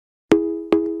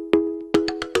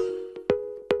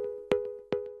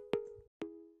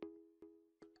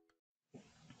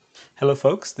Hello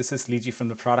folks, this is Liji from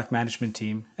the product management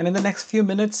team, and in the next few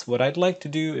minutes what I'd like to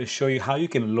do is show you how you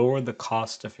can lower the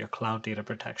cost of your cloud data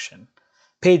protection.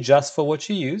 Pay just for what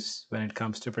you use when it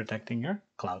comes to protecting your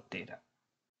cloud data.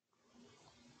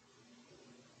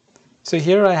 So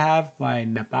here I have my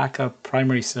NetBackup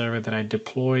primary server that I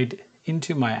deployed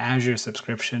into my Azure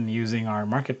subscription using our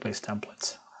marketplace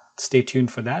templates. Stay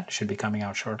tuned for that, it should be coming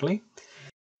out shortly.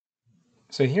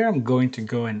 So here I'm going to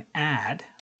go and add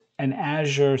an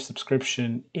Azure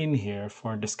subscription in here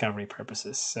for discovery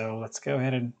purposes. So let's go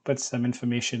ahead and put some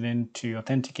information in to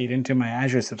authenticate into my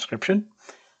Azure subscription.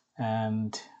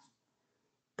 And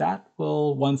that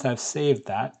will, once I've saved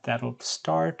that, that'll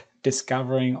start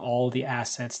discovering all the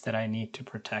assets that I need to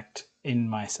protect in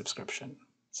my subscription.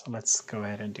 So let's go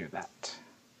ahead and do that.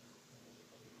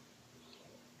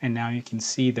 And now you can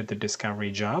see that the discovery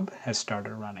job has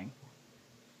started running.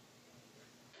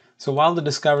 So while the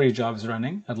discovery job is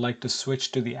running, I'd like to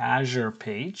switch to the Azure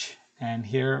page. And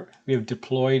here we have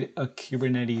deployed a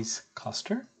Kubernetes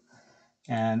cluster.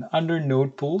 And under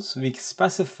node pools, we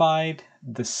specified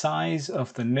the size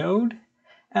of the node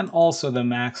and also the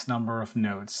max number of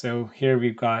nodes. So here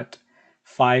we've got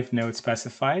 5 nodes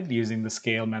specified using the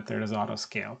scale method as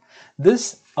autoscale.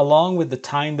 This, along with the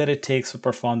time that it takes to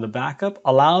perform the backup,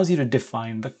 allows you to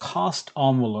define the cost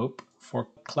envelope for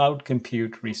cloud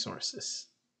compute resources.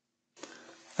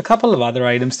 A couple of other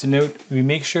items to note: we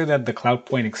make sure that the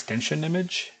CloudPoint extension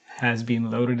image has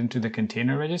been loaded into the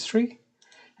container registry,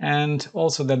 and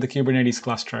also that the Kubernetes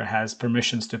cluster has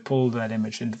permissions to pull that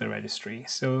image into the registry.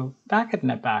 So back at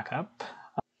NetBackup,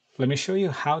 let me show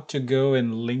you how to go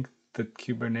and link the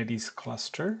Kubernetes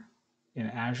cluster in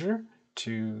Azure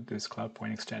to this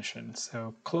CloudPoint extension.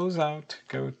 So close out,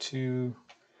 go to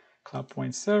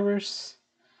CloudPoint servers,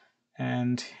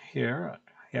 and here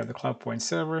you have the CloudPoint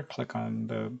server. Click on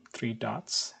the 3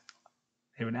 dots.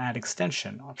 They have an add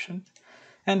extension option.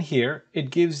 And here it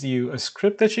gives you a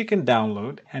script that you can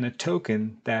download and a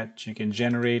token that you can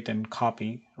generate and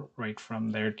copy right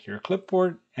from there to your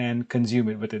clipboard and consume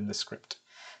it within the script.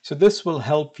 So this will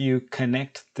help you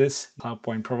connect this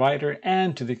CloudPoint provider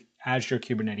and to the Azure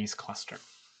Kubernetes cluster.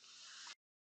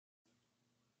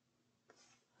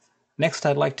 Next,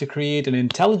 I'd like to create an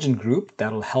intelligent group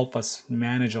that will help us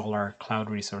manage all our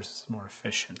cloud resources more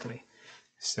efficiently.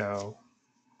 So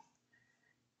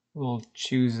we'll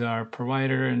choose our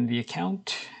provider and the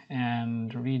account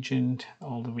and region,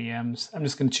 all the VMs. I'm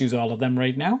just going to choose all of them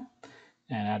right now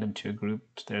and add them to a group.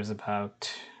 There's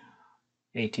about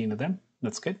 18 of them.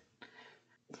 That's good.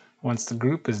 Once the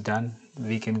group is done,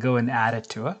 we can go and add it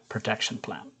to a protection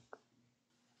plan.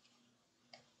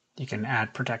 You can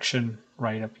add protection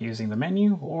right up using the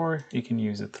menu, or you can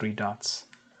use the 3 dots.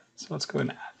 So let's go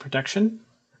and add protection.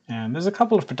 And there's a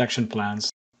couple of protection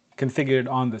plans configured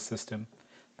on the system.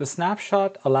 The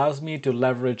snapshot allows me to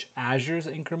leverage Azure's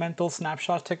incremental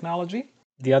snapshot technology.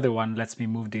 The other one lets me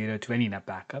move data to any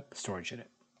NetBackup storage unit.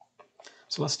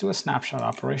 So let's do a snapshot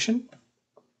operation.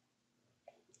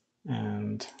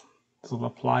 And we'll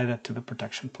apply that to the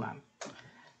protection plan.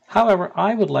 However,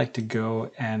 I would like to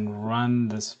go and run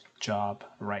this job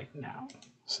right now.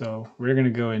 So we're going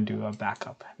to go and do a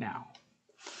backup now.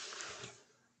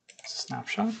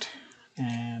 Snapshot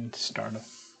and start a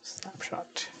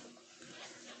snapshot.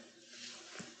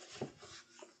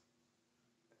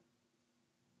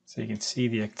 So you can see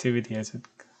the activity as it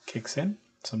kicks in,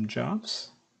 some jobs.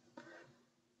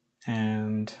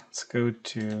 And let's go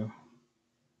to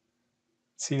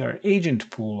see our agent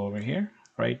pool over here.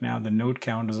 Right now, the node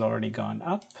count has already gone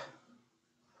up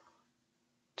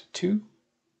to 2.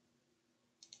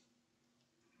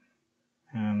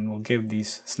 And we'll give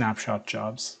these snapshot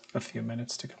jobs a few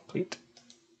minutes to complete.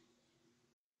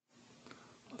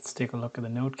 Let's take a look at the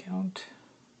node count.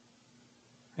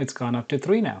 It's gone up to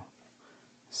 3 now.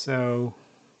 So,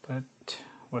 but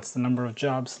what's the number of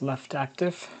jobs left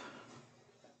active?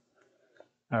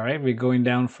 All right, we're going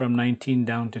down from 19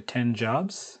 down to 10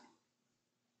 jobs.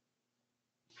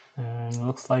 And it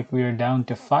looks like we are down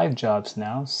to 5 jobs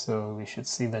now, so we should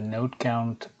see the node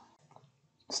count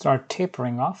start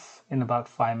tapering off in about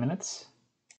 5 minutes.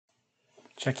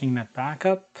 Checking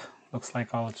NetBackup, looks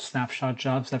like all the snapshot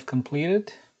jobs have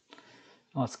completed.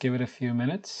 Let's give it a few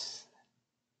minutes.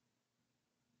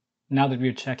 Now that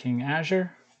we're checking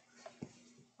Azure,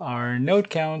 our node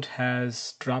count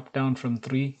has dropped down from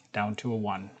 3 down to a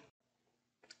 1.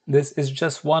 This is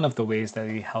just one of the ways that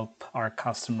we help our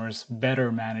customers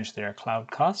better manage their cloud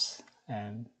costs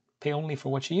and pay only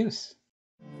for what you use.